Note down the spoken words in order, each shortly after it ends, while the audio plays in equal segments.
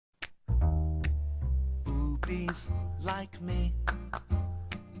Oobies like me.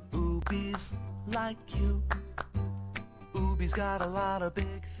 Oobies like you. Oobi's got a lot of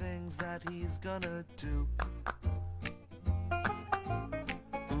big things that he's gonna do.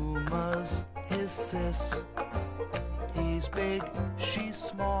 Uma's his sis. He's big, she's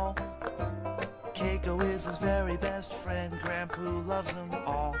small. Keiko is his very best friend. Grandpoo loves them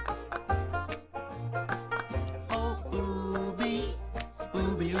all. Oh, Oobi,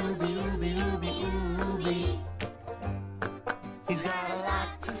 Oobi, Oobi, Oobi, Oobi, Oobi. He's got a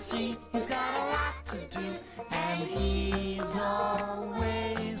lot to see, he's got a lot to do, and he's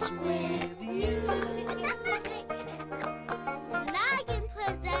always with you. Noggin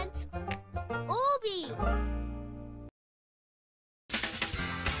presents Oobi.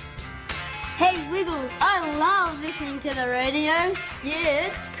 Hey Wiggles, I love listening to the radio. Yeah,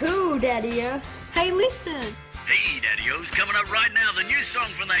 it's cool, Daddy-o. Hey, listen. Hey, Daddy-o's coming up right now, the new song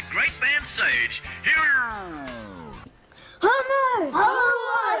from that great band Sage. Here. Oh no!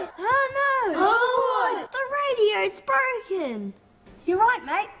 Oh what? Oh no! Oh what? The radio's broken. You're right,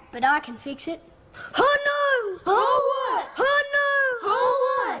 mate, but I can fix it. Oh no! Oh what? Oh no! Oh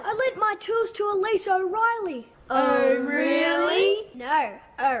what? I lent my tools to Elise O'Reilly. Oh really? No,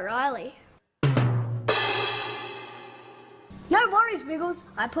 O'Reilly. No worries, Wiggles.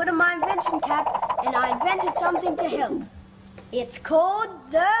 I put on my invention cap and I invented something to help. It's called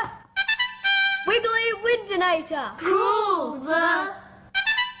the Wiggly Windinator. Cool! The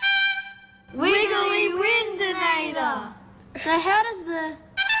Wiggly Windinator. So how does the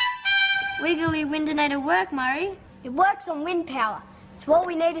Wiggly Windinator work, Murray? It works on wind power. So what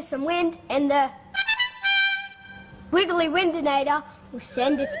we need is some wind, and the Wiggly Windinator will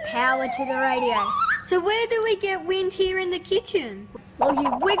send its power to the radio. So where do we get wind here in the kitchen? Well,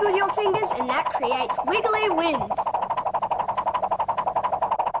 you wiggle your fingers and that creates wiggly wind.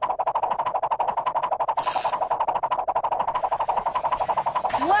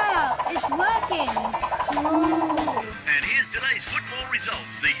 Wow, it's working. And here's today's football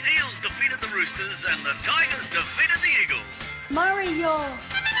results. The Eels defeated the Roosters and the Tigers defeated the Eagles. Murray, your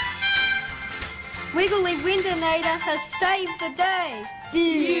Wiggly Windinator has saved the day.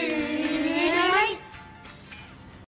 Beauty.